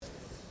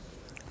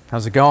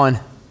How's it going?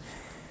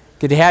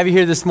 Good to have you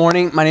here this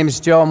morning. My name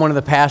is Joe. I'm one of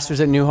the pastors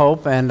at New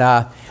Hope, and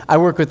I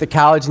work with the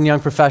college and young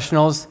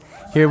professionals.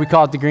 Here we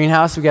call it the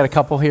greenhouse. We got a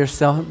couple here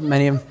still.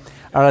 Many of them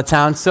are out of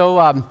town.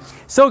 So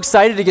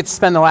excited to get to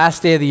spend the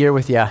last day of the year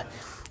with you.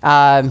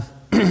 I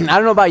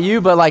don't know about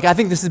you, but I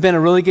think this has been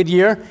a really good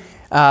year.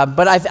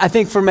 But I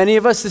think for many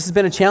of us, this has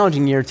been a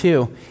challenging year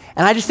too.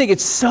 And I just think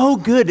it's so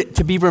good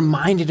to be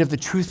reminded of the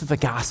truth of the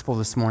gospel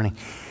this morning.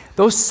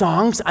 Those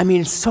songs,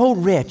 it's so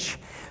rich.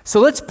 So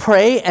let's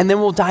pray, and then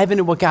we'll dive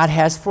into what God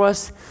has for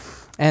us.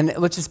 And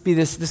let's just be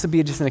this will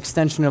be just an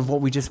extension of what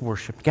we just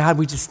worshiped. God,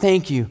 we just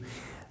thank you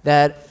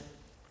that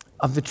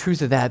of the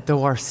truth of that,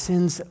 though our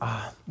sins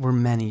were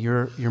many,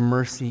 your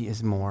mercy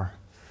is more.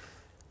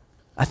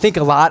 I think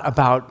a lot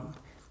about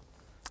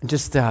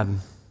just how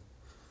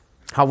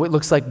it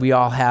looks like we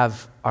all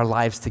have our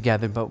lives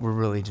together, but we're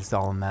really just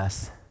all a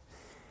mess.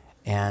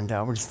 And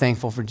we're just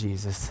thankful for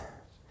Jesus.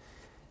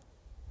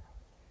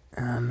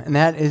 And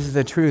that is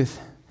the truth.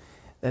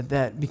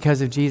 That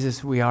because of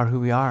Jesus, we are who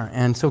we are.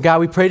 And so, God,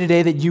 we pray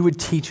today that you would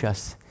teach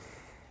us.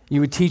 You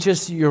would teach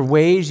us your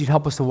ways. You'd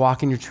help us to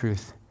walk in your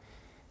truth.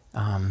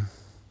 And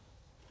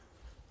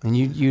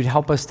you'd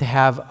help us to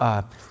have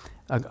a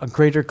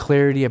greater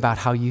clarity about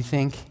how you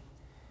think,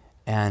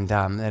 and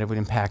that it would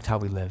impact how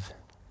we live.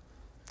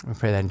 We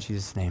pray that in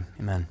Jesus' name.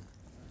 Amen.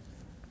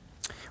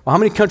 Well, how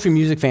many country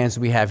music fans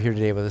do we have here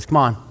today with us? Come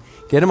on,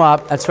 get them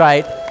up. That's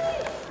right.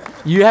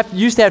 You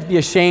used to have to be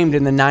ashamed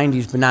in the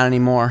 90s, but not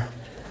anymore.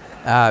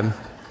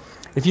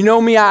 If you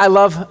know me, I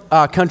love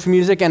country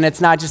music, and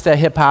it's not just a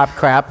hip-hop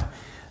crap,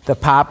 the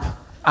pop.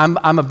 I'm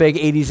a big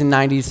 80s and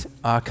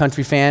 90s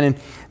country fan, and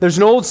there's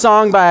an old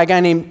song by a guy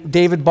named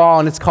David Ball,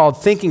 and it's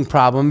called Thinking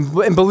Problem.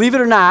 And believe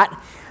it or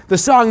not, the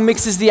song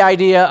mixes the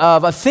idea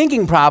of a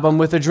thinking problem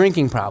with a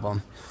drinking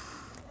problem.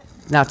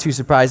 Not too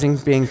surprising,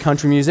 being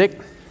country music.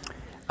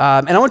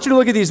 And I want you to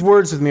look at these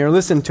words with me, or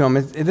listen to them.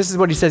 This is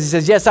what he says. He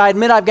says, yes, I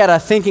admit I've got a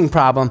thinking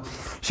problem.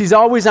 She's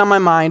always on my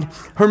mind.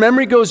 Her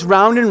memory goes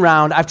round and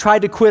round. I've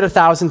tried to quit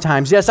 1,000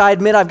 times. Yes, I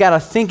admit I've got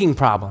a thinking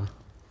problem.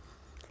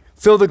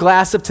 Fill the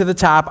glass up to the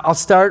top. I'll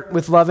start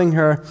with loving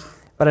her,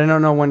 but I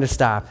don't know when to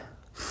stop.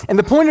 And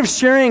the point of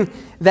sharing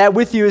that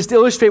with you is to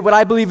illustrate what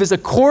I believe is a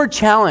core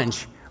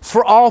challenge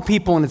for all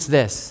people, and it's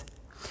this.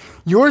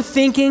 Your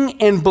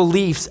thinking and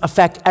beliefs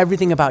affect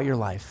everything about your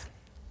life.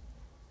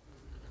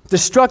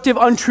 Destructive,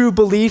 untrue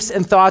beliefs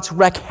and thoughts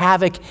wreak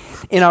havoc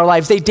in our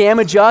lives. They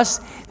damage us,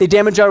 they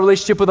damage our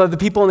relationship with other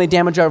people, and they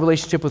damage our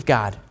relationship with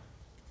God.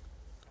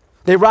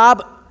 They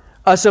rob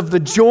us of the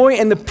joy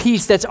and the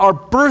peace that's our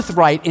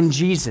birthright in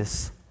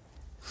Jesus.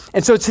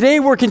 And so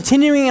today we're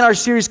continuing in our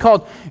series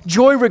called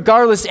Joy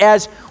Regardless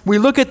as we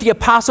look at the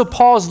Apostle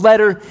Paul's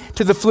letter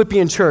to the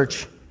Philippian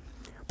church.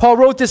 Paul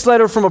wrote this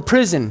letter from a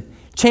prison,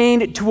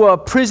 chained to a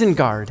prison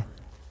guard.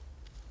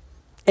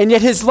 And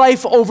yet his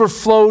life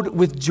overflowed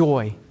with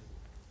joy.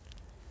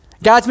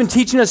 God's been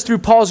teaching us through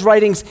Paul's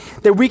writings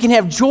that we can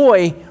have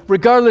joy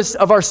regardless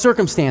of our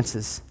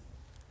circumstances.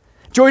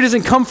 Joy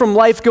doesn't come from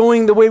life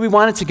going the way we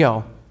want it to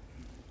go.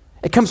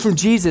 It comes from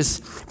Jesus,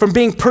 from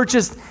being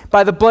purchased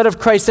by the blood of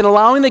Christ and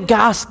allowing the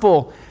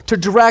gospel to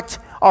direct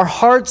our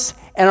hearts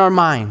and our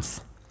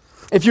minds.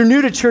 If you're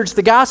new to church,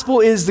 the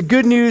gospel is the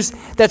good news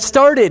that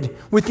started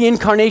with the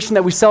incarnation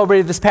that we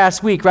celebrated this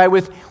past week, right?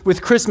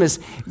 With Christmas.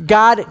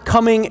 God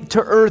coming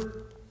to earth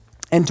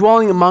and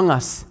dwelling among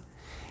us.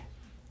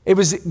 It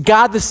was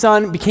God the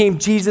Son became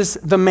Jesus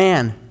the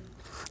man.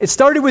 It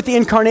started with the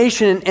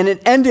incarnation and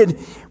it ended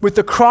with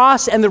the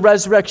cross and the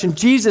resurrection.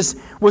 Jesus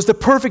was the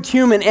perfect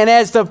human, and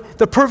as the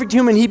perfect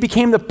human, he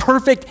became the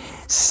perfect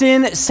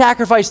sin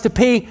sacrifice to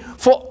pay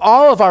for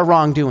all of our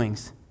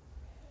wrongdoings.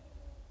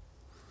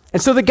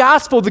 And so the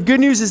gospel, the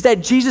good news is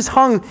that Jesus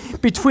hung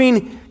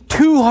between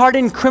two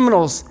hardened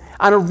criminals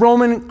on a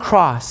Roman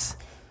cross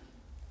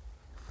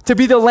to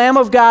be the Lamb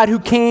of God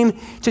who came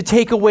to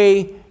take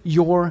away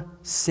your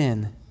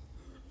sin.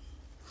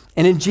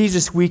 And in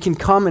Jesus, we can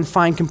come and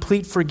find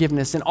complete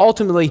forgiveness and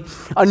ultimately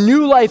a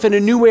new life and a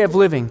new way of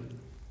living.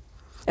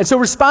 And so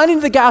responding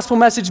to the gospel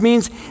message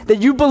means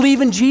that you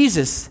believe in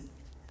Jesus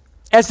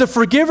as the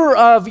forgiver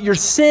of your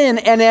sin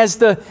and as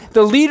the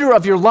leader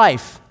of your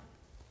life.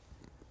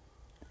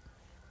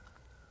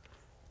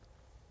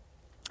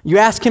 You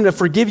ask him to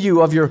forgive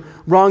you of your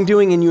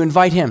wrongdoing, and you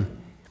invite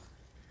him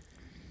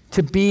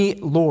to be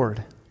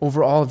Lord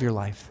over all of your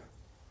life.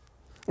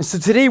 And so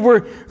today we're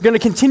going to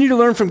continue to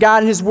learn from God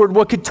and his word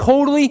what could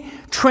totally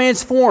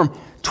transform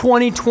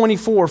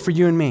 2024 for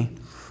you and me.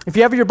 If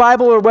you have your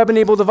Bible or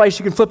web-enabled device,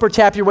 you can flip or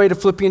tap your way to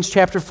Philippians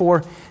chapter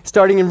 4,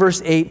 starting in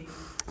verse 8.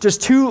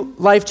 Just two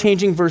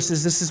life-changing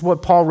verses. This is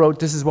what Paul wrote.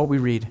 This is what we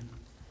read.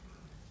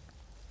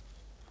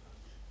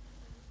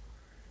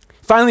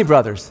 Finally,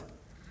 brothers,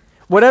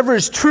 whatever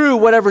is true,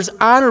 whatever is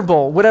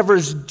honorable, whatever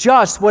is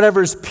just,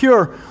 whatever is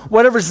pure,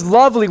 whatever is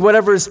lovely,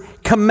 whatever is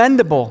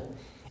commendable,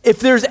 if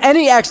there's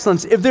any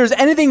excellence, if there's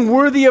anything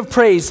worthy of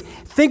praise,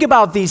 think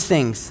about these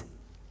things.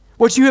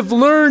 What you have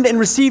learned and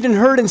received and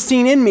heard and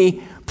seen in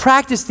me,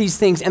 practice these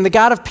things, and the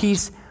God of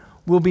peace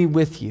will be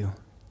with you.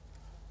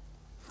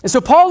 And so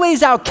Paul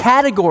lays out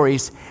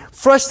categories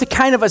for us to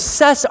kind of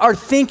assess our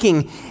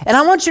thinking. And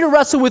I want you to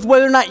wrestle with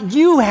whether or not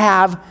you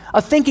have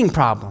a thinking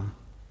problem.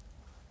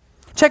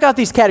 Check out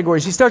these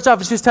categories. He starts off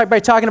by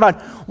talking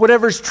about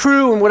whatever's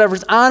true and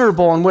whatever's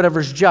honorable and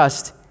whatever's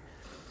just.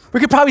 We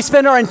could probably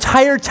spend our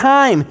entire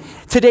time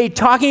today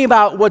talking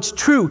about what's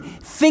true,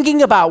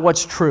 thinking about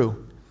what's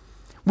true.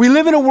 We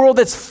live in a world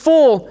that's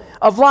full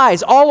of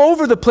lies all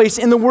over the place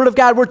in the Word of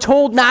God. We're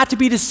told not to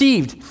be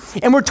deceived.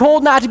 And we're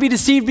told not to be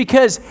deceived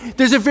because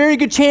there's a very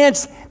good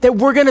chance that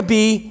we're going to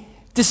be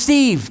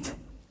deceived.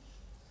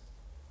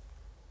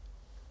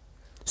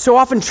 So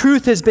often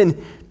truth has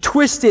been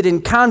twisted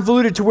and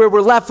convoluted to where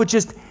we're left with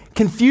just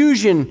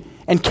confusion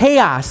and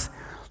chaos.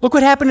 Look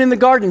what happened in the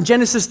garden.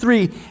 Genesis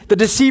 3, the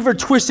deceiver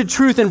twisted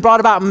truth and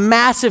brought about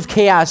massive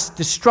chaos,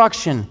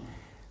 destruction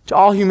to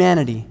all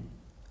humanity.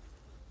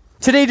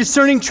 Today,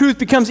 discerning truth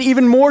becomes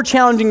even more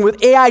challenging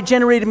with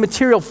AI-generated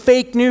material,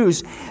 fake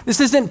news. This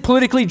isn't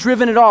politically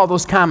driven at all,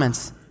 those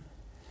comments.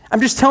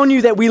 I'm just telling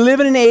you that we live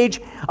in an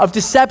age of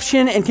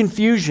deception and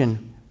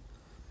confusion.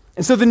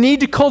 And so the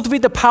need to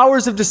cultivate the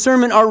powers of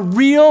discernment are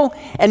real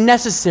and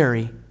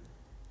necessary.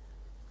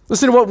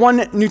 Listen to what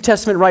one New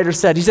Testament writer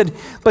said. He said,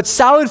 but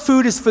solid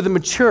food is for the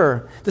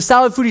mature. The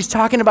solid food he's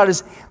talking about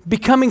is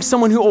becoming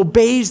someone who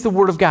obeys the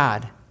Word of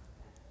God,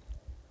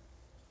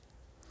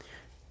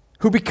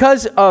 who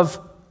because of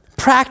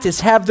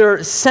practice have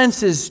their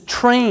senses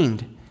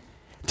trained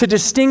to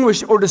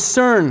distinguish or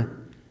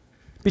discern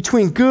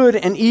between good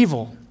and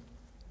evil.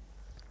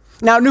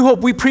 Now, at New Hope,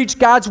 we preach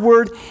God's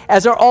Word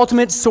as our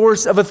ultimate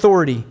source of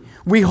authority.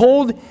 We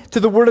hold to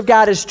the Word of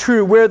God as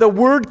true. Where the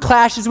Word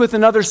clashes with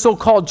another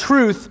so-called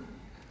truth,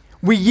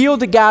 we yield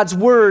to God's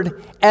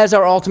Word as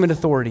our ultimate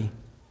authority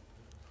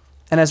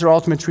and as our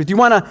ultimate truth. You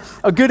want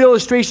a good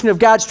illustration of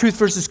God's truth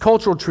versus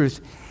cultural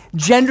truth?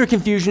 Gender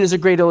confusion is a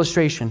great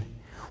illustration.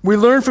 We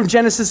learn from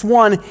Genesis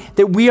 1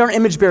 that we are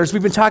image bearers.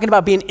 We've been talking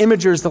about being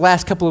imagers the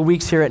last couple of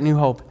weeks here at New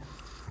Hope.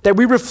 That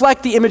we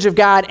reflect the image of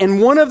God,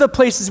 and one of the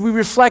places we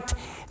reflect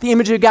the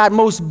image of God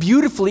most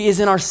beautifully is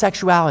in our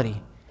sexuality,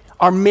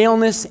 our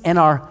maleness and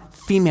our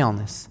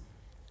femaleness.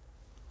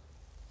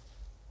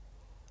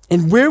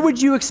 And where would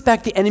you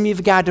expect the enemy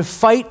of God to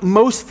fight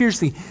most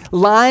fiercely,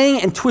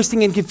 lying and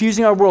twisting and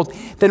confusing our world,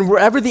 than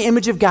wherever the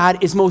image of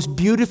God is most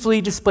beautifully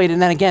displayed? And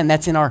then again,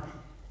 that's in our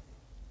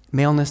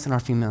maleness and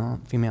our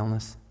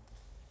femaleness.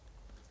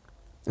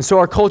 And so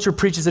our culture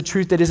preaches a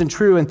truth that isn't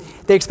true, and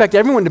they expect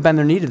everyone to bend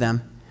their knee to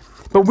them.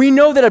 But we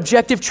know that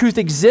objective truth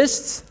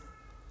exists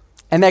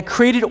and that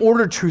created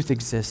order truth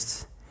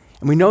exists.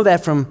 And we know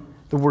that from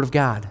the Word of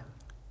God.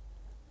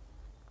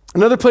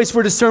 Another place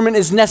where discernment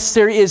is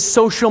necessary is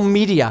social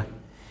media.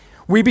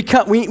 We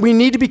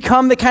need to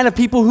become the kind of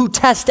people who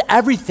test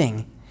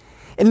everything.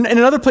 In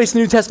another place in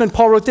the New Testament,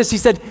 Paul wrote this. He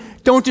said,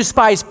 don't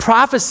despise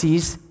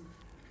prophecies,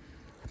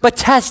 but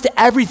test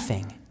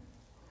everything.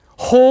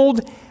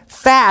 Hold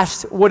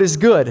fast what is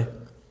good.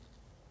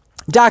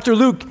 Dr.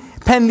 Luke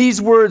penned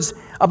these words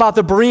about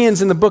the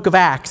Bereans in the book of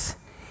Acts.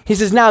 He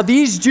says, now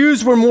these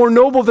Jews were more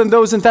noble than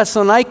those in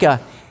Thessalonica.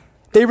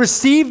 They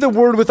received the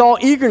word with all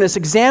eagerness,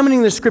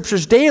 examining the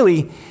scriptures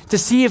daily to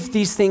see if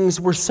these things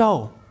were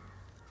so.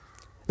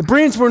 The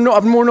Bereans were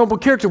of more noble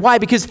character. Why?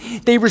 Because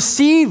they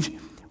received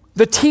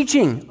the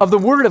teaching of the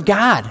word of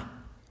God.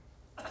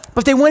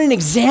 But they went and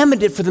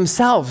examined it for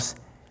themselves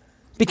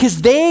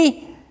because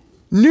they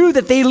knew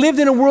that they lived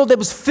in a world that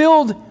was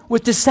filled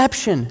with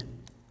deception.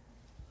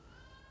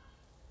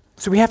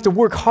 So we have to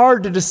work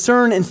hard to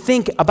discern and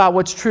think about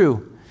what's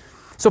true.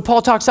 So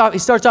Paul starts off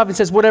and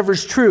says, whatever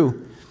is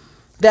true.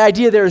 The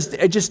idea there is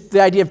just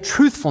the idea of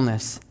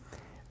truthfulness.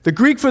 The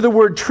Greek for the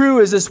word true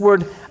is this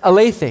word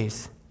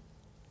aletheis.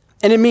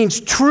 And it means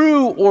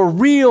true or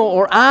real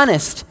or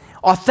honest,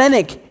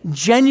 authentic,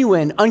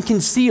 genuine,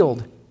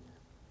 unconcealed.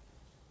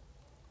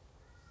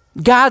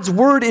 God's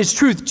word is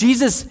truth.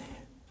 Jesus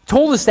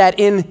told us that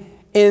in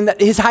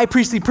his high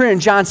priestly prayer in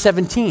John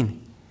 17.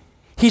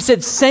 He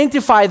said,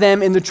 sanctify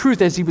them in the truth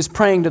as he was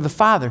praying to the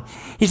Father.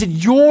 He said,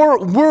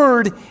 your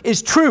word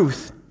is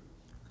truth.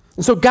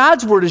 And so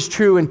God's word is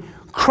true, and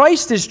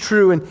Christ is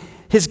true, and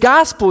his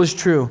gospel is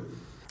true.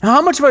 And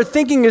how much of our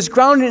thinking is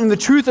grounded in the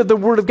truth of the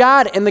word of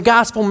God and the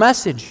gospel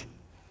message?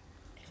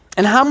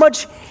 And how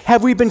much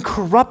have we been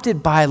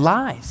corrupted by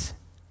lies?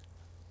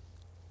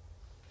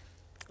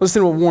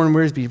 Listen to what Warren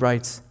Wiersbe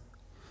writes.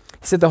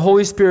 He said, the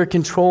Holy Spirit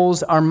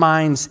controls our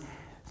minds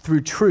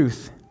through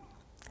truth,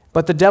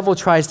 but the devil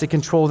tries to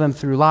control them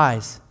through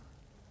lies.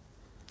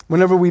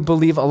 Whenever we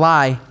believe a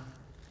lie,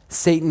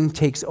 Satan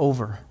takes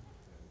over.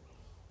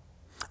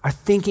 Our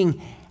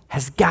thinking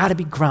has got to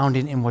be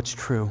grounded in what's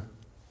true.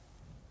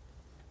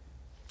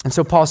 And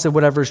so Paul said,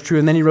 whatever is true.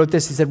 And then he wrote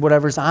this, he said,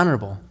 whatever is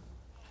honorable.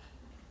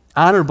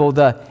 Honorable,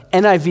 the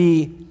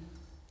NIV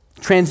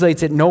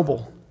translates it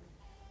noble.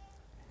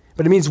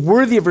 But it means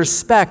worthy of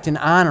respect and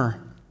honor.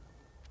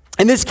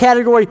 In this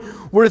category,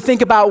 we're to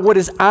think about what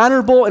is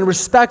honorable and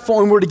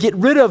respectful, and we're to get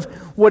rid of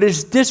what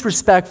is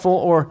disrespectful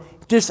or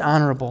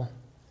dishonorable.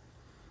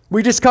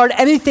 We discard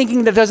any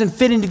thinking that doesn't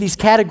fit into these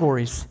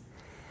categories.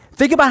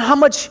 Think about how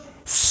much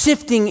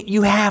sifting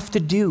you have to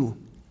do.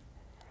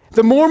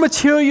 The more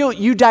material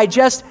you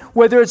digest,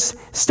 whether it's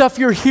stuff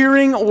you're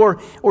hearing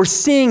or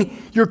seeing,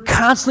 you're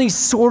constantly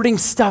sorting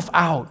stuff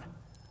out.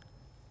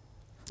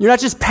 You're not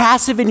just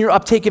passive in your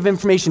uptake of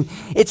information.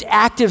 It's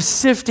active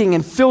sifting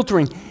and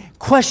filtering,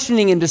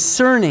 questioning and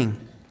discerning.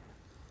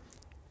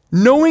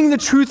 Knowing the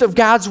truth of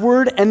God's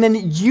word and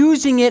then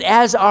using it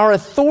as our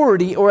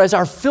authority or as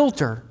our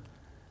filter.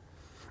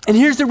 And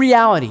here's the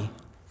reality.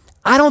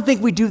 I don't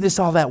think we do this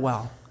all that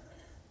well.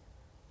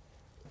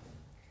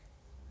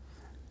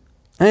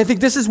 And I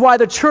think this is why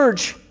the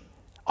church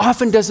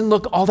often doesn't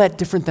look all that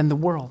different than the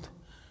world.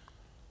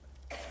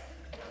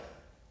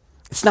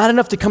 It's not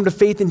enough to come to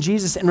faith in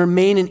Jesus and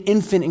remain an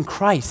infant in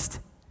Christ.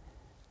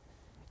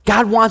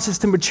 God wants us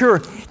to mature,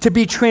 to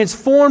be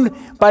transformed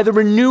by the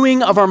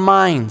renewing of our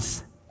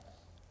minds.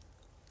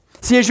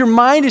 See, as your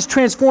mind is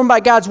transformed by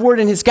God's word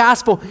and his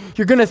gospel,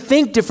 you're going to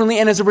think differently,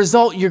 and as a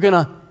result, you're going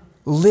to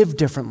live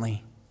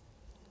differently.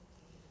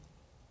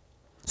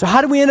 So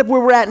how do we end up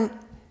where we're at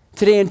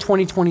today in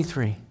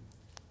 2023?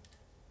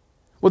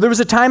 Well, there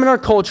was a time in our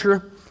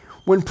culture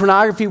when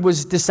pornography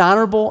was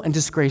dishonorable and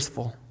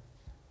disgraceful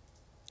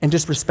and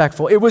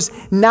disrespectful. It was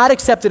not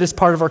accepted as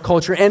part of our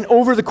culture. And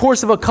over the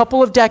course of a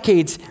couple of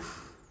decades,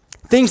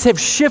 things have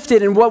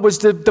shifted, and what was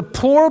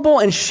deplorable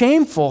and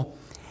shameful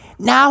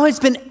now has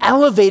been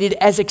elevated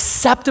as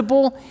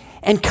acceptable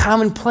and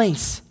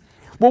commonplace.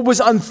 What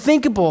was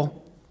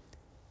unthinkable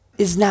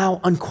is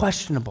now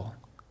unquestionable.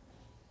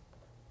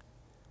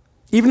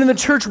 Even in the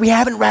church, we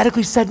haven't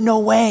radically said no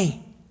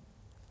way.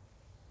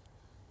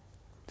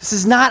 This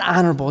is not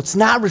honorable. It's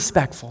not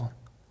respectful.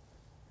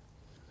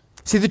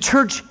 See, the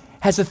church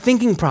has a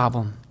thinking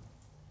problem.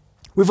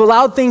 We've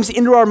allowed things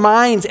into our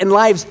minds and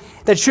lives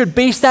that should,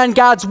 based on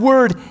God's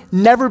word,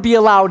 never be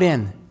allowed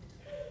in.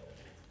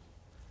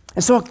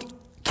 And so,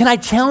 can I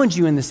challenge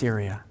you in this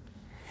area?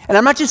 And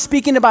I'm not just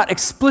speaking about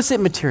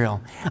explicit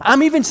material.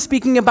 I'm even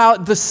speaking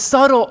about the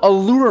subtle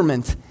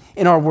allurement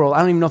in our world. I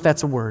don't even know if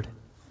that's a word.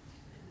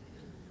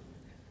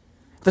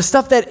 The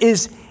stuff that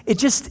is, it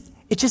just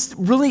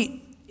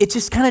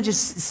kind of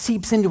just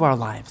seeps into our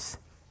lives.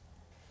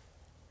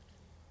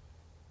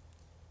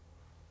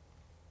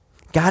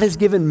 God has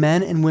given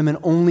men and women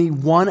only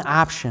one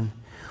option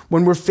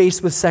when we're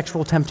faced with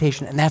sexual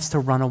temptation, and that's to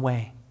run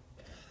away.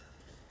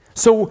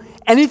 So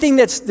anything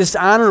that's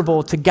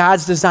dishonorable to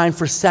God's design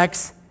for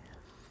sex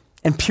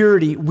and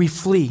purity, we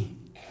flee.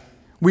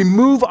 We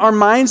move our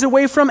minds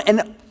away from,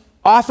 and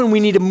often we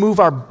need to move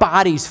our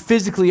bodies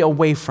physically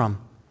away from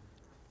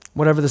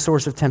whatever the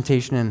source of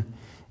temptation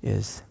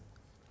is.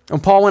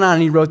 And Paul went on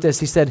and he wrote this.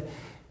 He said,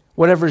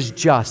 whatever is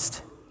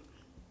just.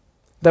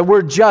 That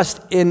word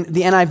just in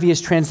the NIV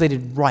is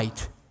translated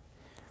right.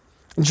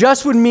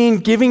 Just would mean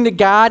giving to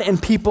God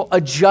and people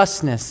a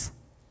justness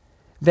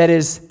that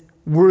is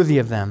worthy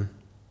of them.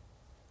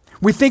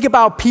 We think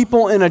about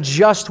people in a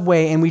just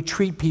way and we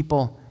treat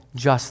people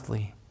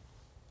justly.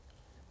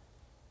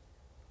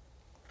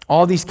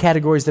 All these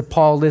categories that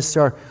Paul lists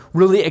are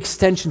really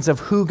extensions of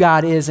who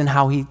God is and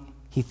how he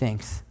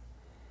thinks.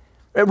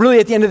 Really,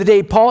 at the end of the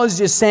day, Paul is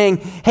just saying,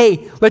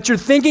 hey, let your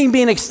thinking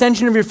be an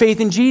extension of your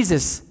faith in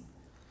Jesus.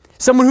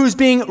 Someone who's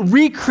being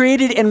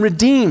recreated and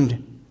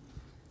redeemed.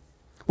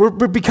 We're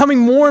becoming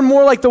more and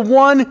more like the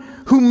one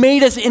who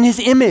made us in his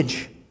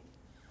image.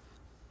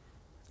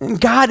 And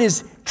God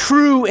is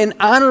true and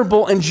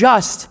honorable and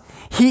just.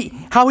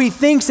 How he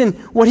thinks and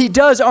what he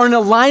does are in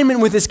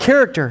alignment with his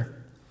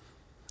character.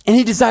 And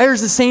he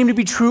desires the same to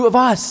be true of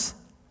us.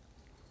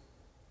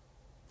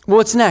 Well,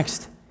 what's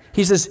next?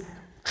 He says,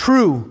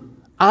 true,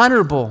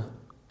 honorable,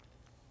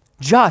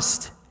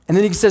 just. And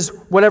then he says,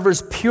 whatever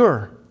is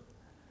pure.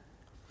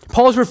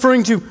 Paul is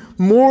referring to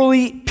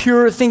morally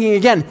pure thinking.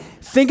 Again,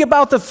 think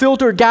about the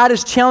filter God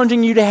is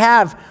challenging you to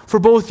have for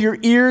both your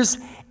ears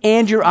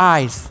and your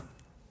eyes.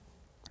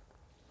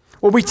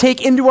 What we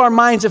take into our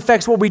minds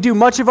affects what we do.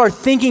 Much of our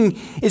thinking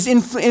is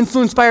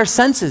influenced by our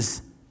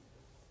senses.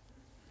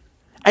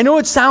 I know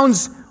it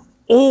sounds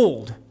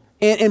old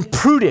and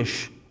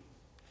prudish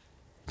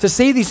to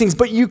say these things,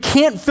 but you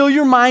can't fill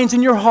your minds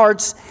and your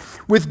hearts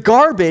with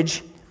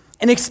garbage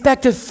and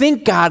expect to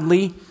think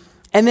godly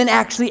and then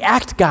actually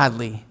act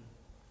godly.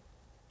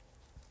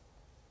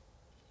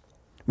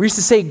 We used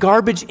to say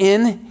garbage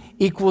in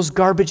equals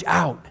garbage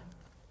out.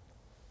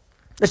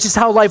 That's just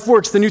how life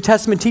works. The New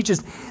Testament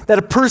teaches that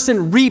a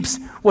person reaps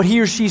what he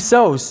or she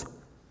sows.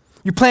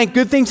 You plant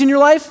good things in your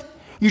life,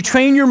 you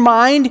train your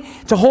mind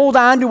to hold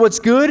on to what's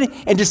good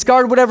and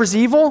discard whatever's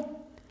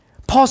evil.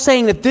 Paul's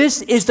saying that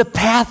this is the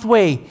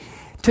pathway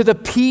to the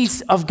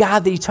peace of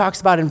God that he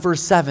talks about in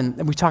verse 7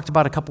 that we talked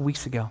about a couple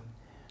weeks ago.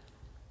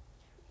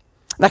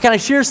 Now, can I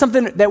share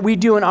something that we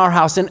do in our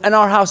house? And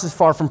our house is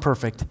far from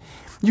perfect.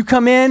 You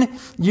come in,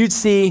 you'd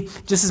see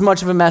just as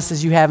much of a mess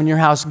as you have in your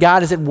house.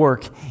 God is at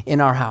work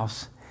in our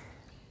house.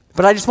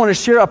 But I just want to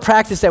share a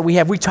practice that we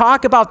have. We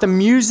talk about the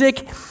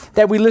music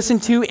that we listen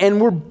to,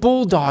 and we're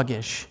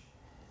bulldogish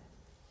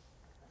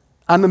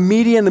on the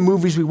media and the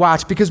movies we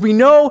watch because we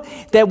know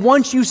that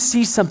once you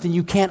see something,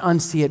 you can't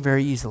unsee it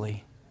very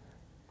easily.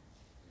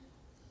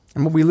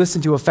 And what we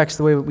listen to affects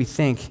the way that we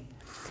think.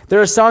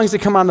 There are songs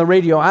that come on the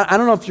radio. I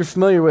don't know if you're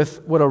familiar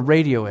with what a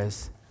radio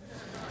is.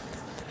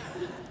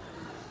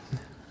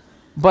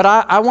 But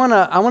I want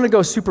to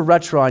go super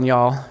retro on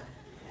y'all.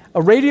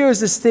 A radio is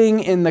this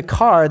thing in the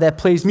car that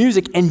plays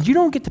music, and you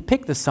don't get to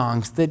pick the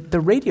songs. The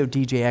radio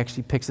DJ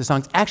actually picks the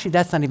songs. Actually,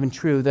 that's not even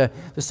true. The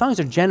songs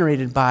are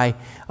generated by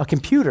a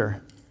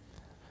computer.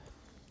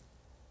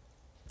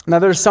 Now,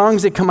 there are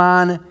songs that come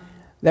on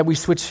that we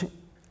switch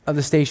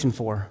the station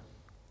for.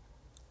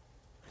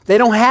 They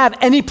don't have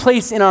any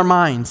place in our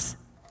minds.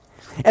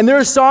 And there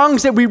are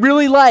songs that we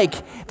really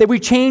like that we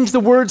change the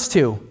words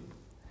to.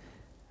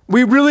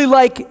 We really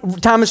like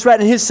Thomas Rhett,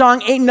 and his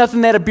song, Ain't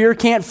Nothing That a Beer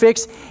Can't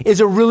Fix, is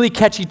a really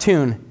catchy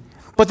tune.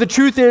 But the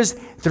truth is,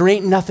 there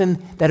ain't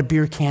nothing that a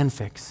beer can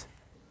fix.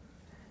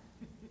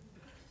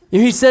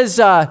 He says,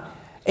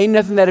 ain't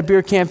nothing that a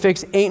beer can't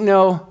fix, ain't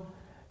no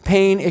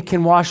pain it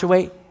can wash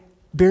away.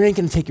 Beer ain't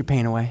going to take your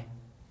pain away.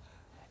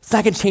 It's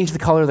not going to change the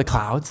color of the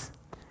clouds.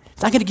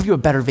 It's not going to give you a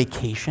better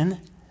vacation.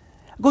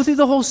 Go through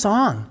the whole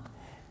song.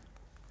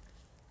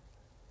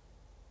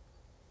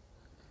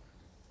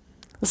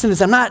 Listen to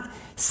this, I'm not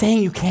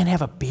saying you can't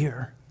have a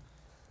beer.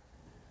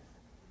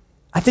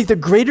 I think the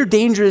greater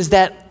danger is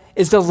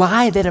the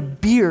lie that a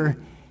beer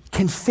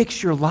can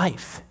fix your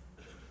life.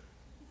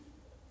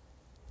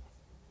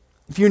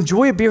 If you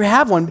enjoy a beer,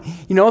 have one.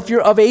 If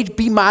you're of age,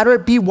 be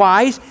moderate, be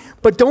wise,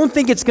 but don't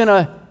think it's going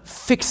to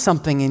fix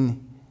something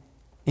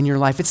in your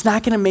life. It's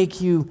not going to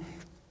make you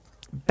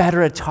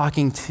better at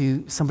talking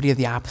to somebody of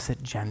the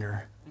opposite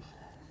gender.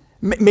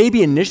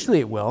 Maybe initially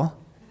it will.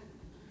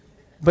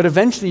 But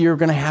eventually you're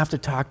going to have to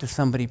talk to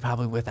somebody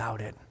probably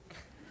without it.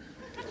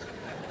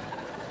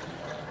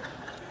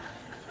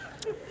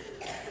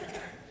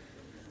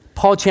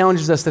 Paul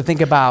challenges us to think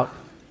about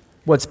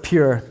what's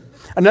pure.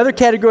 Another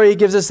category he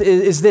gives us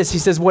is this. He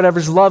says,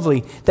 whatever's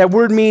lovely. That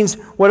word means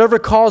whatever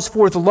calls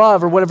forth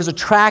love or whatever's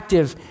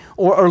attractive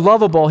or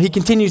lovable. He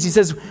continues, he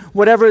says,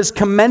 whatever is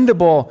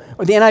commendable,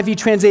 or the NIV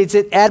translates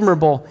it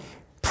admirable,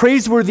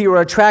 praiseworthy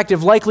or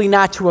attractive, likely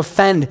not to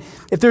offend.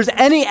 If there's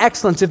any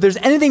excellence, if there's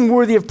anything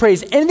worthy of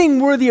praise, anything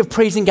worthy of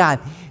praising God,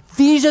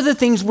 these are the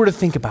things we're to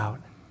think about.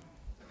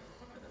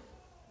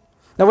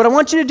 Now, what I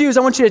want you to do is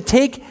I want you to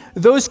take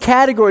those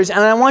categories and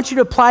I want you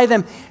to apply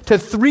them to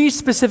 3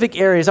 specific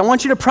areas. I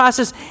want you to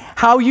process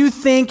how you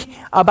think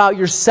about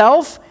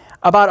yourself,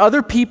 about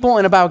other people,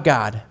 and about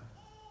God.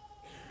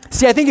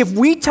 See, I think if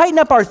we tighten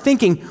up our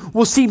thinking,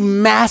 we'll see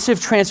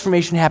massive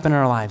transformation happen in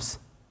our lives.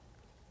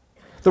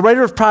 The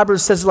writer of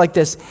Proverbs says it like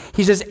this.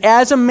 He says,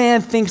 as a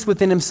man thinks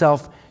within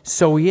himself,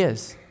 so he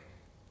is.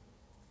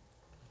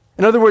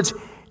 In other words,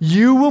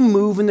 you will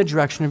move in the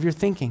direction of your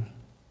thinking.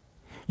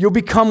 You'll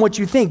become what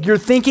you think. Your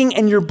thinking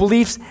and your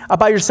beliefs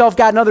about yourself,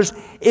 God, and others,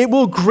 it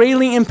will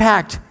greatly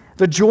impact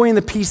the joy and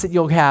the peace that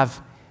you'll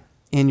have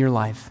in your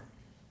life.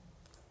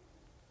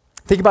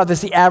 Think about this.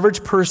 The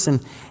average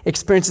person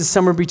experiences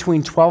somewhere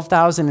between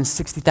 12,000 and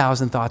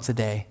 60,000 thoughts a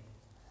day.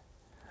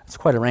 That's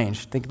quite a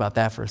range. Think about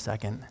that for a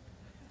second.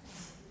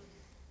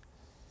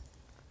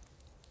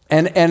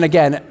 And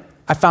again,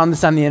 I found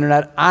this on the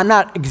internet. I'm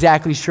not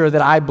exactly sure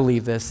that I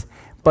believe this,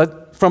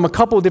 but from a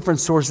couple of different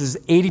sources,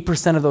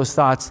 80% of those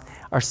thoughts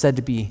are said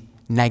to be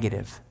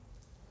negative.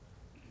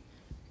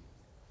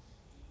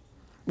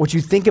 What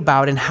you think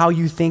about and how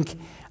you think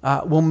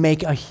will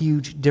make a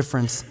huge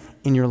difference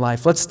in your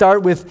life. Let's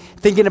start with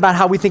thinking about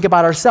how we think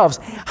about ourselves.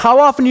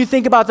 How often do you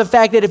think about the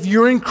fact that if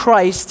you're in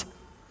Christ,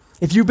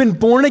 if you've been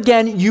born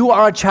again, you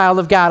are a child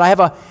of God? I have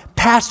a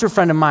pastor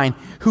friend of mine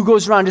who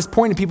goes around just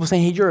pointing to people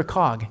saying, hey, you're a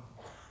cog.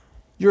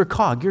 You're a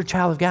cog. You're a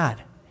child of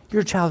God.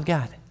 You're a child of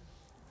God.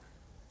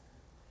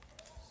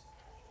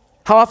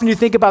 How often do you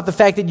think about the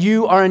fact that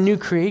you are a new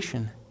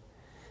creation?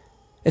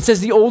 It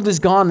says the old is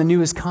gone, the new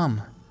has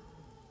come.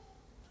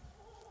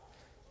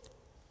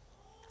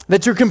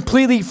 That you're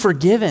completely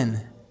forgiven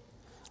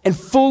and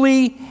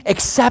fully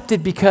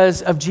accepted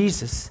because of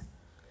Jesus.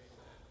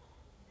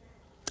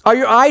 Are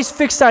your eyes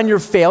fixed on your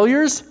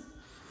failures?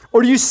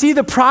 Or do you see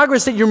the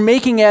progress that you're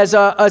making as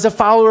a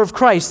follower of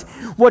Christ?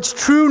 What's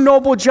true,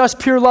 noble, just,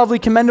 pure, lovely,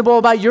 commendable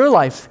about your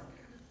life?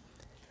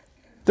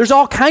 There's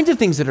all kinds of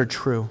things that are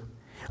true.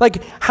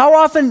 Like, how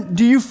often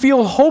do you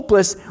feel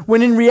hopeless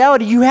when in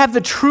reality you have the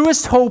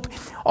truest hope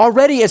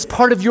already as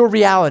part of your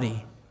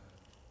reality?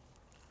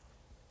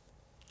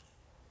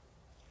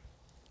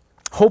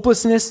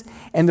 Hopelessness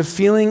and the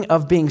feeling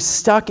of being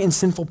stuck in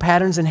sinful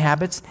patterns and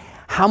habits,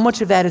 how much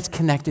of that is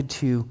connected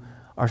to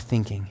our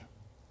thinking?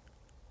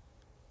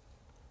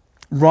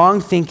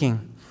 Wrong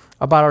thinking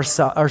about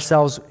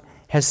ourselves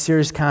has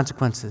serious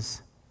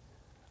consequences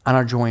on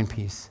our joy and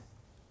peace.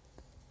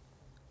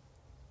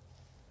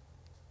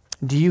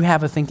 Do you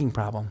have a thinking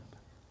problem?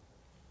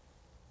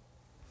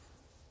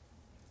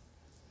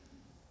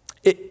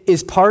 It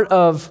is part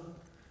of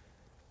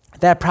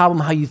that problem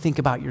how you think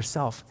about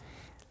yourself.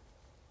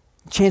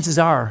 Chances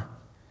are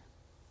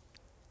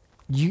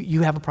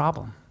you have a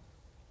problem.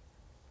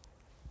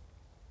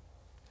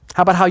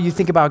 How about how you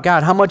think about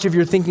God? How much of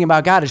your thinking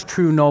about God is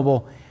true,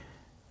 noble,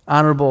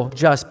 honorable,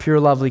 just, pure,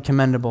 lovely,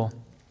 commendable?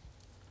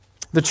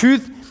 The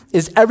truth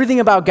is everything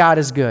about God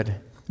is good.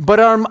 But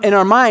in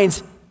our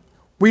minds,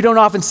 we don't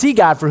often see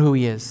God for who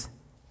he is.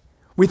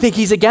 We think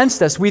he's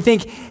against us. We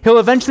think he'll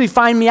eventually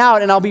find me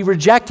out and I'll be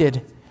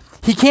rejected.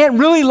 He can't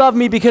really love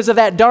me because of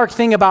that dark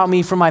thing about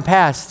me from my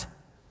past.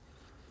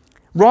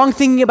 Wrong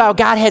thinking about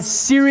God has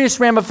serious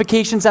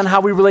ramifications on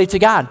how we relate to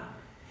God.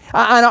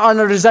 On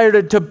our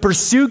desire to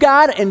pursue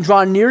God and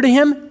draw near to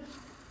him,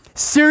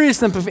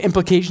 serious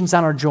implications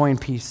on our joy and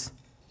peace.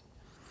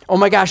 Oh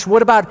my gosh,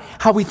 what about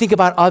how we think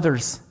about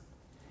others?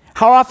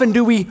 How often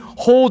do we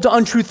hold to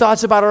untrue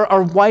thoughts about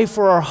our wife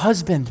or our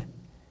husband?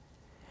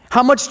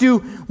 How much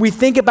do we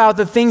think about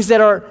the things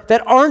that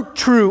aren't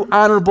true,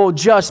 honorable,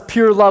 just,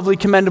 pure, lovely,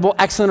 commendable,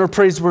 excellent, or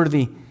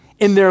praiseworthy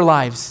in their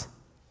lives?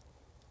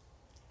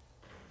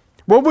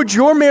 What would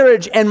your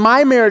marriage and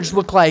my marriage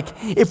look like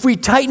if we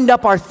tightened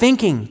up our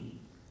thinking?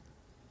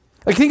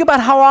 Like, think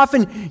about how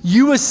often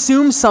you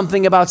assume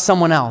something about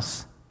someone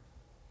else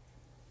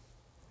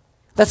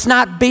that's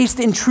not based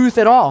in truth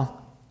at all.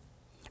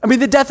 I mean,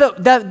 the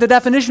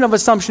definition of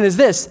assumption is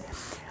this: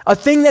 a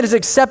thing that is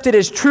accepted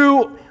as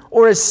true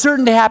or as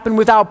certain to happen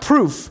without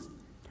proof.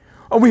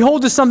 Or we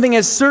hold to something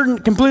as certain,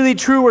 completely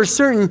true or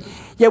certain,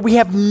 yet we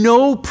have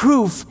no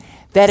proof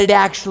that it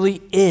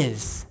actually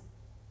is.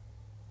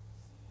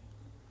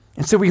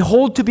 And so we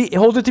hold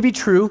it to be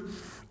true,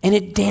 and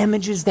it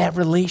damages that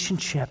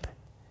relationship,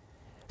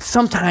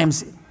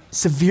 sometimes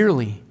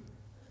severely.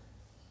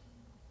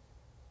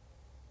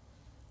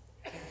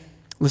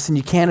 Listen,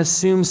 you can't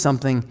assume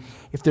something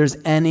if there's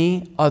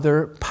any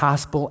other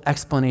possible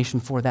explanation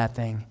for that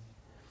thing.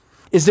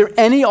 Is there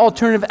any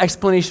alternative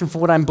explanation for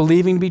what I'm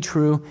believing to be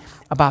true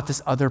about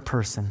this other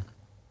person?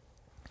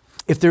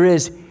 If there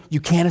is, you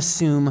can't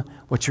assume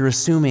what you're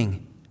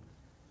assuming.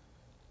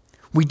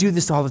 We do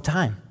this all the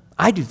time.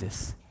 I do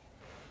this.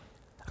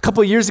 A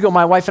couple of years ago,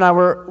 my wife and I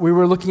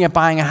were looking at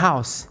buying a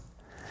house.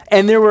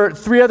 And there were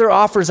 3 other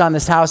offers on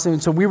this house,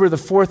 and so we were the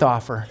 4th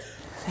offer.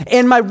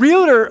 And my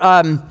realtor,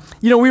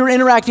 we were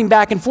interacting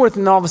back and forth,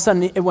 and then all of a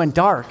sudden it went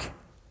dark.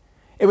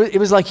 It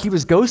was like he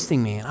was ghosting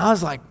me. And I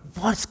was like,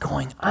 what's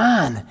going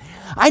on?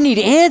 I need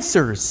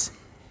answers.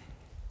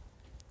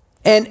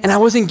 And I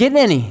wasn't getting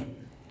any.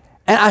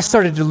 And I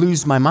started to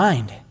lose my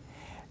mind.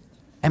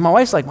 And my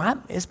wife's like,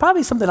 well, it's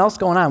probably something else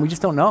going on. We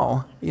just don't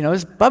know.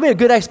 There's probably a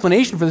good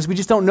explanation for this. We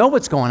just don't know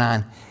what's going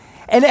on.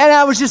 And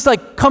I was just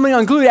like coming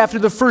unglued after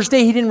the first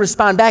day. He didn't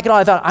respond back at all.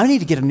 I thought, I need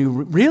to get a new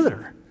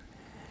realtor.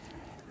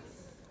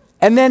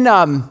 And then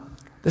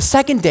the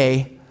second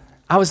day,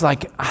 I was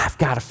like, I've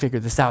got to figure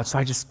this out. So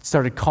I just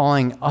started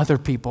calling other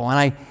people, and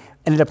I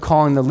ended up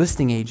calling the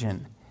listing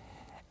agent.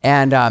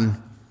 And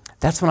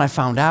that's when I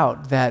found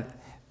out that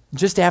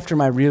just after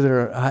my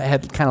realtor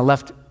had kind of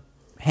left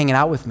hanging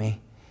out with me,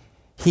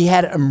 he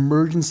had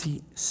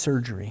emergency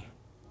surgery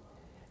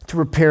to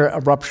repair a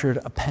ruptured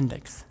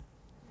appendix.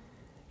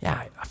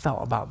 Yeah, I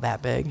felt about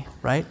that big,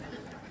 right?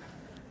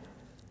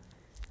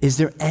 Is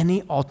there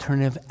any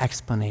alternative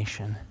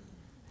explanation?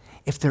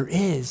 If there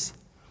is,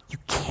 you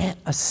can't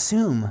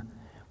assume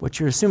what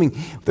you're assuming.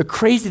 The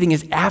crazy thing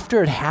is,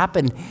 after it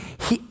happened,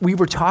 we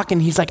were talking,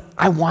 he's like,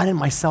 I wanted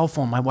my cell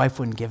phone, my wife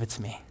wouldn't give it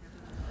to me.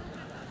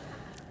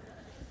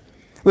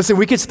 Listen,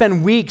 we could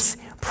spend weeks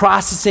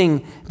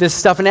processing this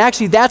stuff, and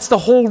actually that's the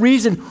whole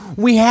reason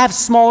we have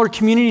smaller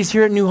communities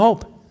here at New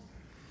Hope.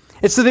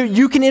 It's so that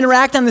you can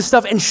interact on this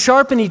stuff and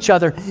sharpen each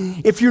other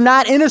if you're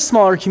not in a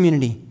smaller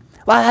community.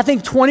 I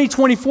think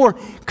 2024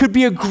 could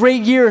be a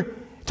great year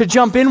to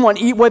jump in one,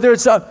 whether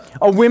it's a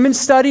women's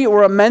study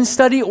or a men's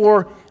study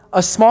or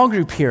a small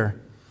group here.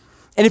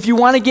 And if you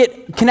want to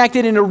get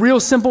connected in a real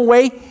simple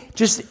way,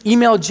 just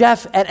email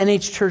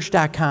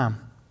jeff@nhchurch.com.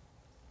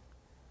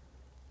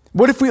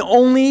 What if we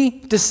only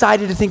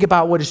decided to think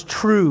about what is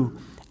true,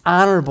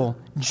 honorable,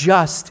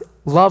 just,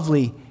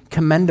 lovely,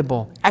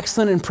 commendable,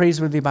 excellent, and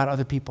praiseworthy about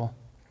other people?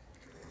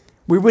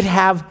 We would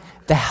have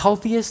the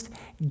healthiest,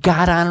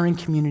 God-honoring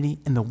community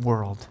in the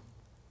world.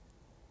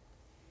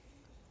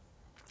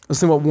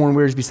 Listen to what Warren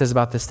Wiersbe says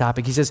about this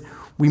topic. He says,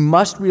 we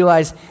must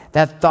realize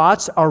that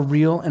thoughts are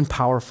real and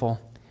powerful.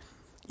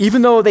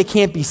 Even though they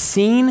can't be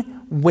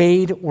seen,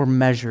 weighed, or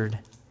measured,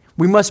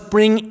 we must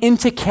bring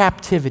into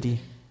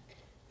captivity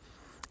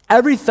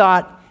every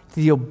thought to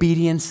the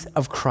obedience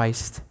of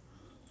Christ.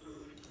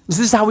 This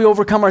is how we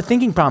overcome our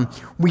thinking problem.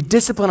 We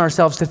discipline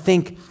ourselves to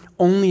think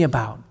only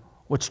about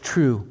what's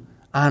true,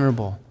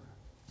 honorable,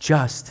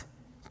 just,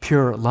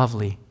 pure,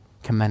 lovely,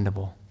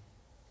 commendable.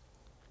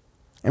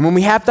 And when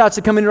we have thoughts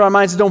that come into our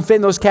minds that don't fit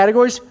in those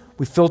categories,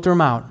 we filter them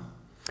out.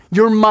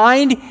 Your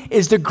mind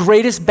is the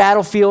greatest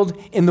battlefield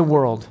in the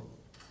world.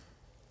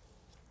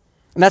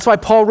 And that's why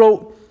Paul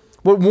wrote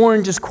what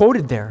Warren just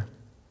quoted there.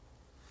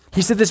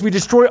 He said this: we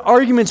destroy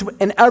arguments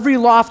and every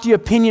lofty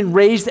opinion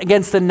raised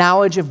against the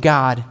knowledge of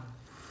God.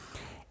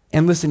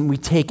 And listen, we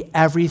take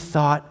every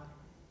thought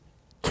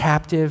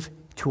captive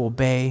to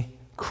obey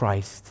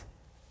Christ.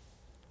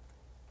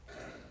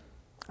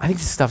 I think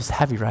this stuff is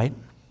heavy, right?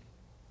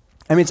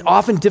 I mean, it's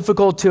often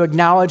difficult to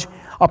acknowledge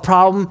a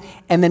problem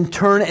and then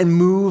turn and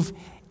move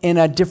in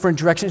a different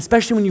direction,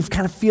 especially when you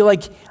kind of feel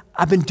like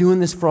I've been doing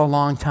this for a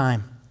long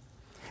time.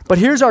 But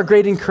here's our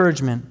great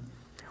encouragement.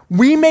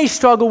 We may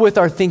struggle with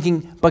our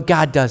thinking, but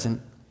God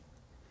doesn't.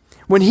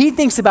 When he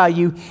thinks about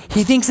you,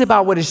 he thinks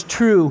about what is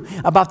true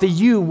about the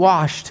you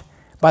washed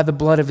by the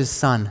blood of his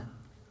Son.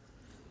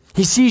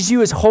 He sees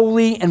you as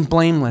holy and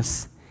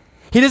blameless.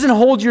 He doesn't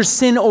hold your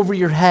sin over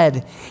your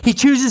head. He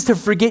chooses to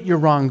forget your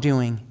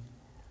wrongdoing.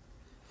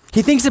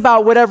 He thinks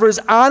about whatever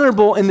is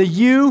honorable in the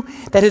you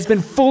that has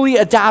been fully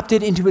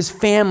adopted into his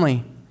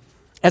family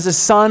as a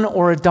son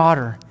or a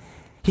daughter.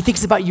 He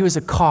thinks about you as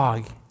a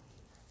cog.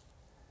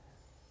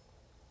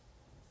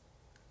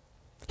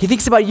 He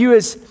thinks about you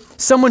as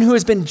someone who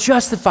has been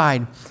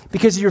justified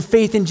because of your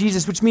faith in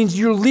Jesus, which means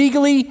you're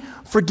legally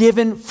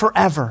forgiven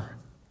forever.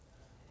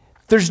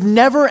 There's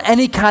never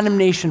any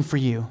condemnation for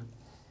you.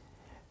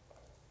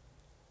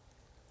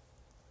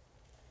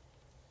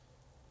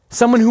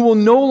 Someone who will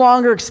no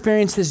longer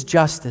experience his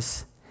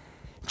justice.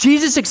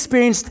 Jesus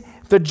experienced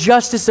the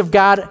justice of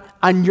God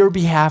on your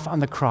behalf on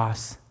the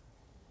cross.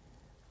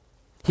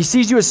 He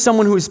sees you as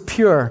someone who is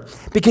pure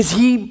because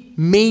he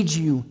made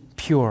you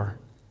pure.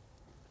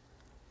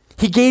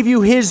 He gave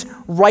you his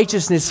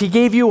righteousness. He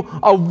gave you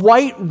a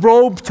white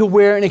robe to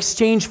wear in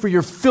exchange for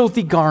your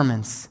filthy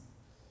garments.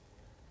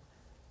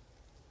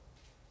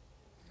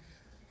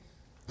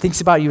 Thinks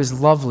about you as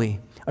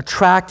lovely,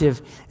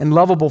 attractive, and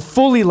lovable,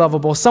 fully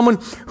lovable, someone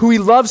who he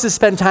loves to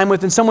spend time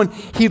with and someone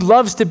he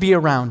loves to be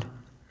around.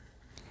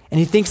 And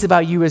he thinks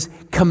about you as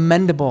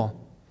commendable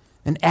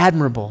and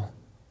admirable,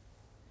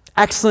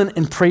 excellent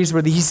and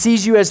praiseworthy. He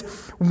sees you as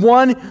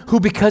one who,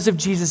 because of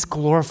Jesus,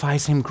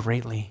 glorifies him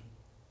greatly.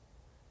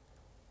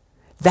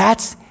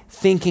 That's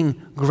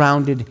thinking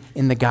grounded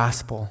in the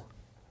gospel.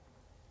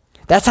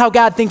 That's how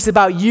God thinks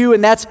about you,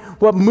 and that's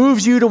what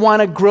moves you to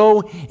want to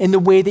grow in the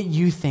way that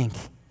you think.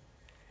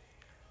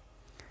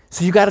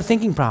 So you got a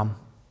thinking problem.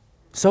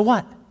 So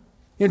what?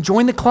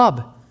 Join the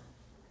club.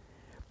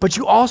 But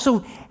you also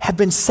have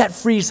been set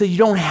free so you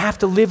don't have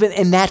to live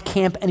in that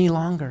camp any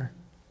longer.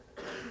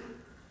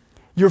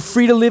 You're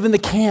free to live in the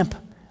camp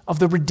of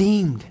the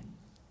redeemed.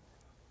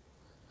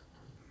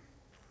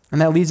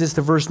 And that leads us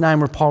to verse 9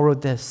 where Paul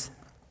wrote this.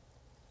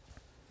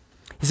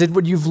 He said,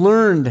 what you've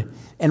learned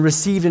and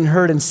received and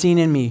heard and seen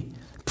in me,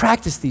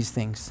 practice these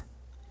things,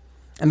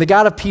 and the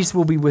God of peace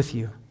will be with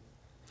you.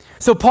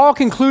 So Paul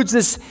concludes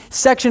this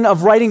section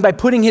of writing by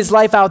putting his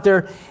life out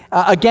there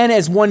again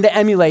as one to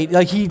emulate.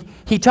 Like he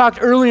talked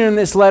earlier in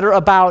this letter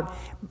about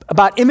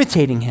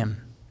imitating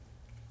him.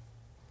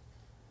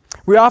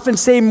 We often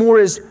say more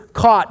is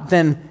caught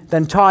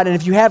than taught, and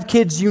if you have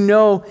kids, you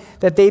know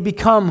that they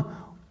become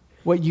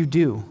what you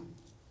do.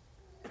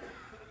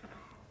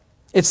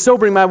 It's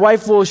sobering. My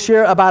wife will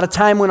share about a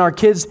time when our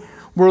kids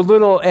were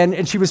little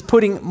and she was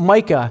putting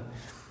Micah,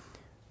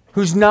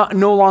 who's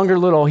no longer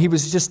little. He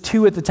was just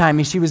 2 at the time.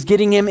 And she was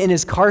getting him in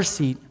his car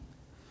seat.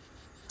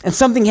 And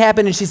something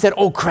happened and she said,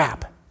 oh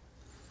crap.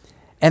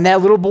 And that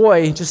little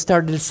boy just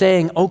started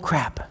saying, oh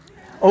crap,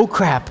 oh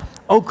crap,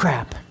 oh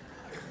crap.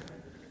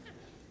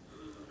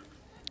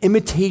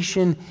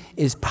 Imitation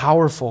is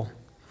powerful.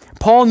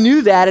 Paul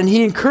knew that, and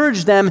he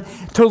encouraged them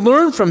to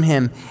learn from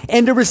him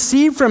and to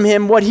receive from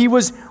him what he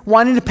was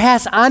wanting to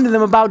pass on to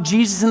them about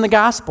Jesus and the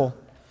gospel.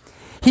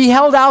 He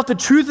held out the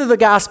truth of the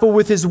gospel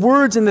with his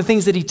words and the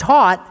things that he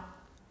taught,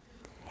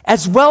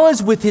 as well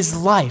as with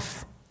his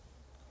life,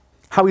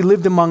 how he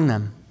lived among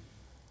them.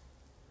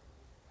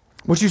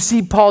 What you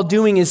see Paul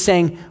doing is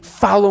saying,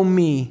 follow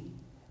me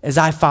as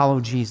I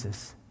follow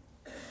Jesus.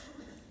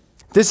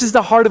 This is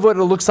the heart of what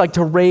it looks like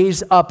to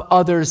raise up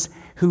others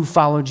who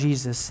follow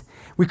Jesus.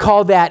 We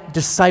call that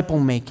disciple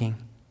making.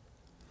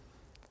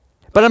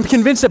 But I'm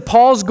convinced that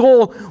Paul's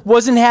goal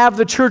wasn't have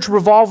the church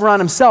revolve around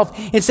himself.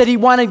 Instead, he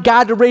wanted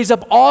God to raise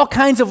up all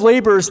kinds of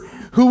laborers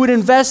who would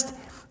invest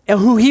and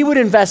who he would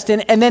invest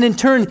in, and then in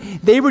turn,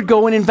 they would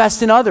go and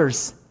invest in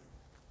others.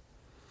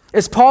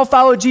 As Paul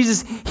followed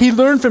Jesus, he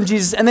learned from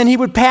Jesus, and then he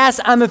would pass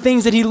on the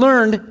things that he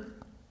learned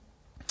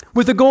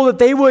with the goal that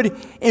they would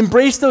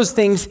embrace those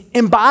things,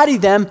 embody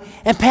them,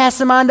 and pass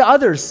them on to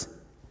others.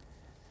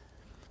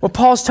 What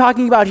Paul's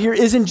talking about here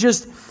isn't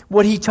just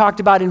what he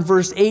talked about in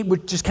verse 8,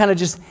 which just kind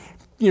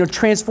of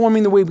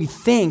transforming the way we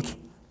think.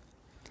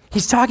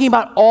 He's talking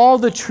about all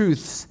the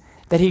truths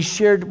that he's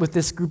shared with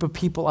this group of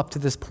people up to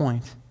this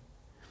point.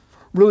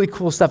 Really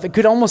cool stuff. It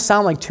could almost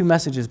sound like 2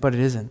 messages, but it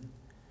isn't.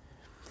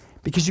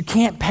 Because you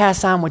can't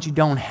pass on what you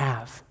don't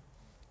have.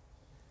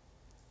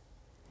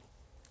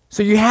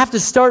 So you have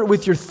to start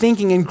with your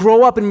thinking and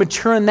grow up and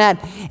mature in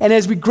that. And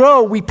as we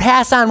grow, we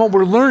pass on what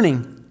we're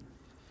learning.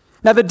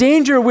 Now, the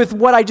danger with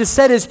what I just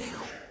said is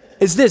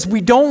this.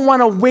 We don't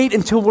want to wait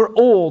until we're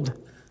old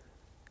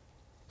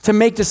to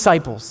make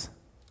disciples.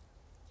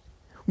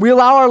 We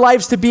allow our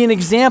lives to be an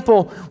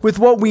example with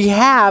what we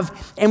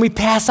have, and we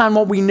pass on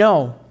what we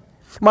know.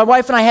 My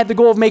wife and I had the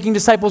goal of making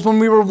disciples when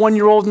we were 1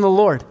 year old in the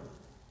Lord.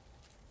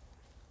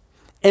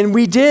 And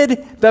we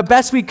did the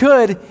best we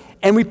could,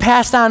 and we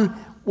passed on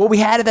what we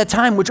had at that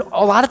time, which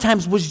a lot of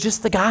times was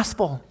just the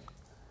gospel,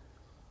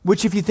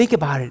 which, if you think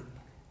about it,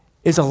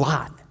 is a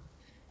lot.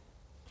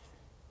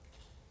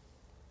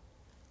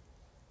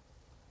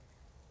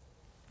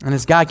 And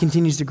as God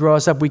continues to grow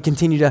us up, we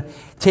continue to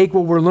take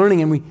what we're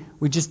learning and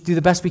we just do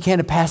the best we can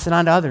to pass it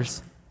on to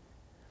others.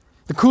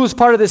 The coolest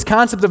part of this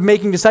concept of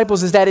making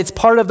disciples is that it's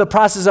part of the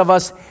process of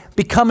us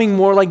becoming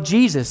more like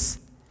Jesus.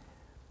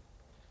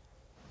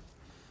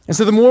 And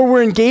so the more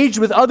we're engaged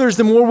with others,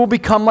 the more we'll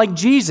become like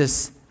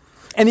Jesus.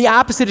 And the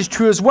opposite is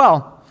true as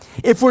well.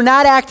 If we're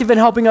not active in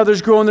helping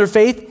others grow in their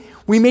faith,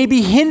 we may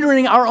be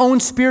hindering our own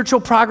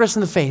spiritual progress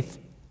in the faith.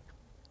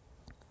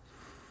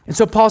 And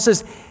so Paul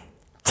says,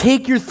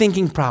 take your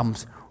thinking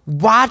problems.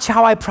 Watch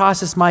how I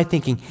process my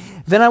thinking.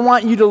 Then I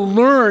want you to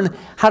learn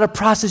how to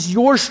process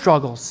your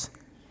struggles.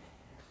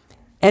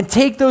 And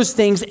take those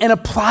things and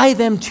apply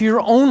them to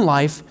your own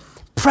life.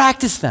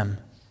 Practice them.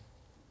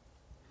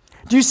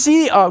 Do you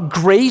see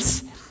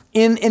grace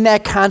in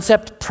that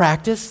concept,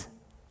 practice?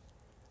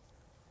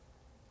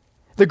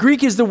 The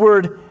Greek is the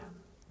word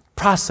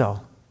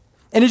praso.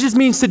 And it just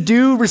means to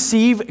do,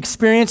 receive,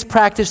 experience,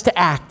 practice, to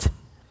act.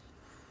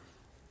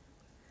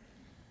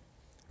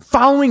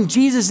 Following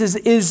Jesus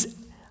is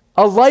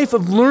a life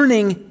of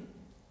learning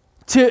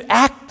to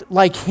act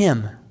like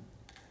him,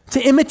 to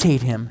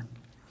imitate him.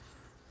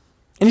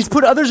 And he's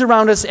put others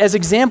around us as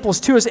examples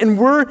to us, and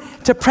we're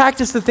to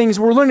practice the things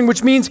we're learning,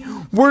 which means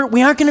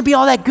we aren't going to be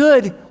all that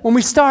good when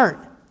we start.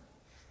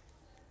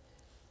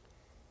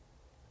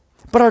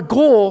 But our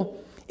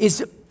goal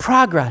is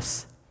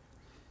progress.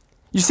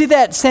 You see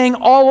that saying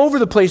all over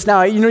the place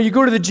now. You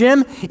go to the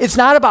gym, it's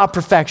not about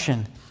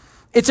perfection.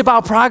 It's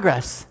about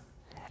progress.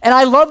 And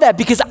I love that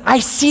because I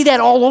see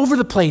that all over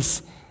the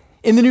place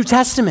in the New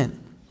Testament.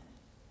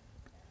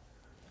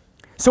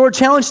 So our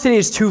challenge today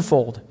is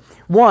twofold.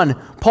 One,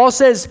 Paul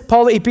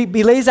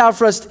lays out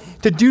for us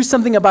to do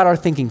something about our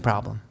thinking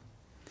problem.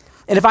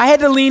 And if I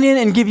had to lean in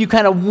and give you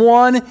kind of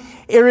one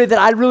area that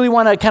I really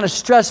want to kind of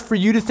stress for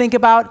you to think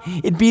about,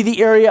 it'd be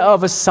the area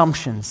of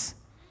assumptions.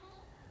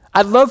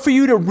 I'd love for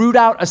you to root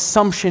out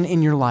assumption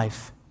in your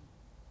life.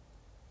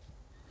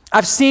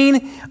 I've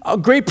seen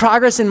great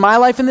progress in my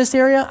life in this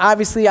area.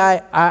 Obviously,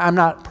 I'm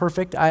not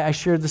perfect. I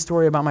shared the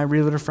story about my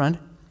realtor friend.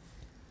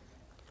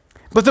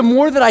 But the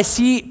more that I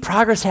see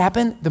progress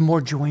happen, the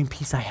more joy and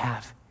peace I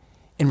have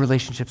in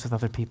relationships with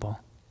other people.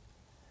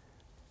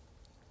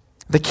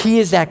 The key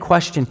is that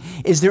question,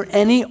 is there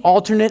any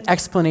alternate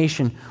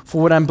explanation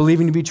for what I'm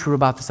believing to be true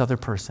about this other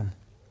person?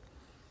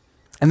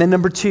 And then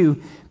number two,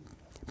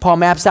 Paul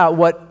maps out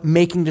what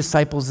making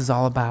disciples is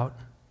all about.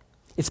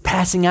 It's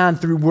passing on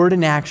through word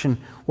and action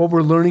what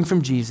we're learning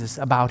from Jesus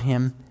about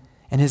him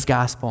and his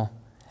gospel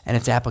and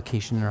its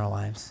application in our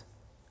lives.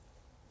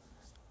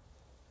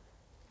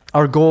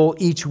 Our goal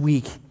each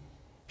week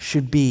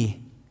should be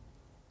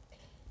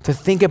to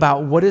think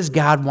about, what does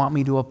God want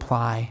me to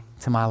apply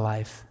to my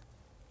life?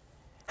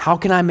 How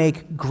can I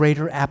make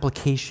greater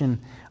application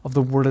of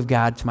the Word of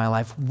God to my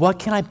life? What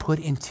can I put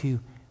into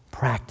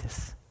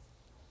practice?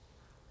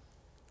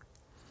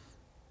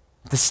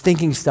 This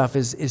thinking stuff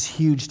is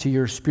huge to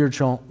your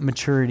spiritual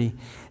maturity.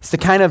 It's the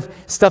kind of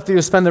stuff that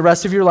you'll spend the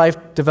rest of your life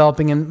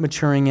developing and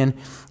maturing in,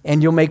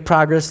 and you'll make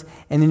progress,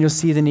 and then you'll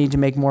see the need to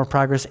make more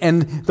progress.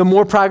 And the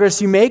more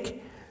progress you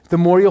make, the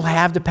more you'll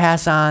have to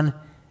pass on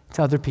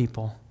to other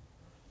people.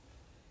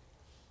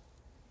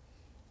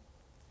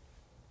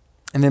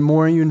 And the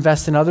more you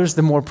invest in others,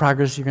 the more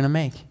progress you're going to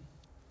make.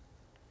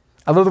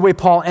 I love the way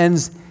Paul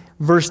ends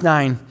verse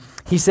 9.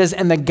 He says,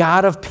 and the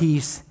God of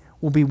peace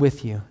will be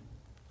with you.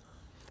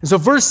 And so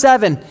verse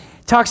 7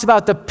 talks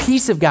about the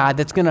peace of God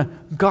that's going to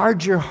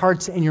guard your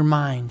hearts and your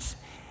minds.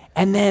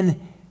 And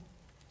then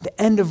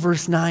the end of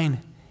verse 9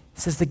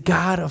 says the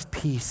God of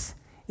peace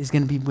is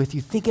going to be with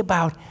you. Think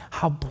about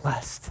how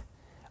blessed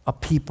a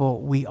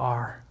people we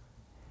are.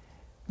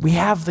 We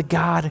have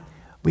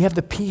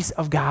the peace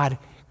of God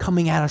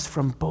coming at us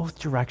from both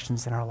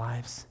directions in our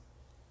lives.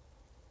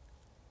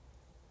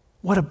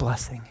 What a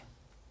blessing.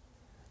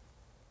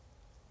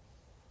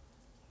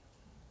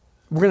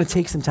 We're going to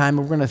take some time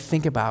and we're going to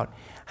think about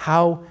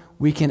how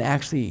we can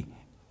actually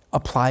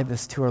apply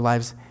this to our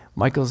lives.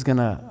 Michael's going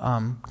to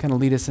kind of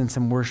lead us in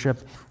some worship,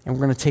 and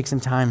we're going to take some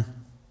time.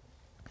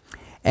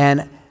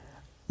 And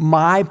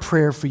my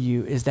prayer for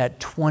you is that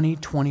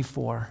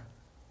 2024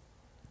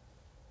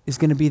 is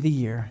going to be the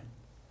year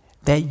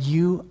that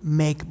you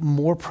make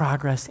more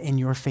progress in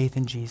your faith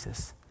in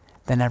Jesus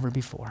than ever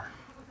before.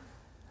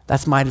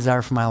 That's my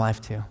desire for my life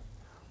too.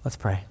 Let's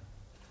pray.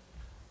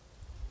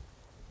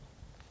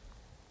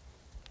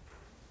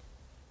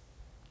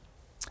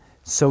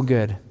 So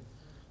good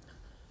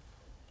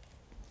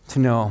to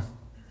know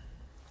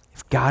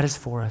if God is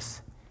for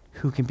us,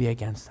 who can be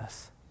against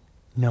us?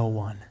 No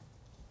one.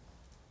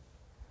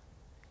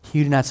 He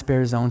who did not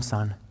spare his own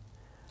son,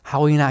 how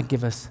will he not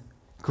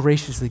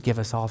graciously give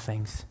us all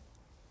things?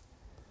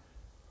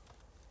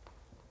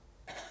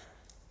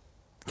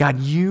 God,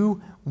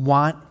 you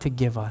want to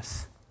give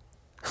us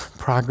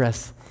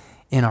progress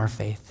in our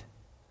faith.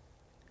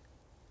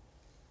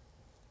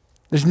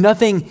 There's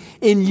nothing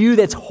in you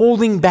that's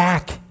holding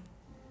back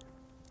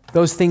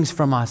those things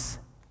from us.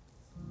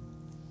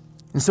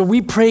 And so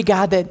we pray,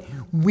 God, that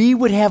we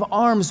would have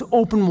arms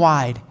open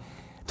wide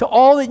to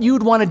all that you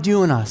would want to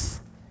do in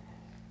us,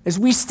 as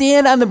we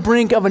stand on the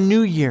brink of a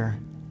new year,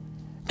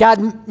 God,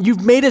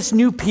 you've made us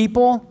new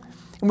people,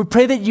 and we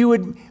pray that you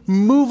would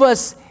move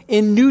us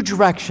in new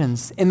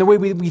directions in the way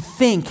we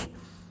think,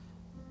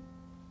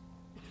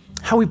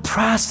 how we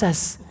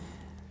process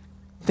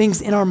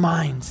things in our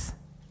minds.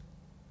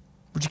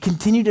 Would you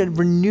continue to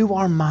renew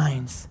our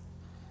minds?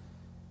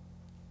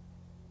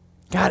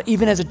 God,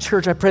 even as a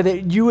church, I pray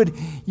that you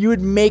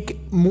would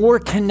make more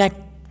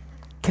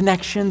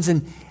connections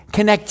and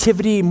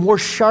connectivity, more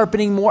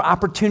sharpening, more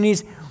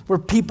opportunities where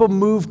people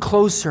move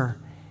closer.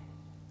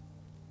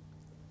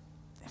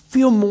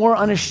 Feel more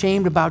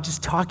unashamed about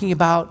just talking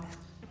about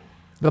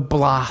the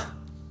blah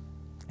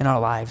in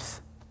our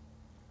lives.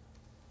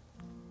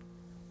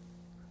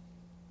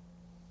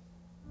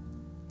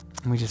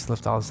 And we just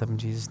lift all this up in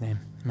Jesus' name.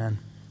 Amen.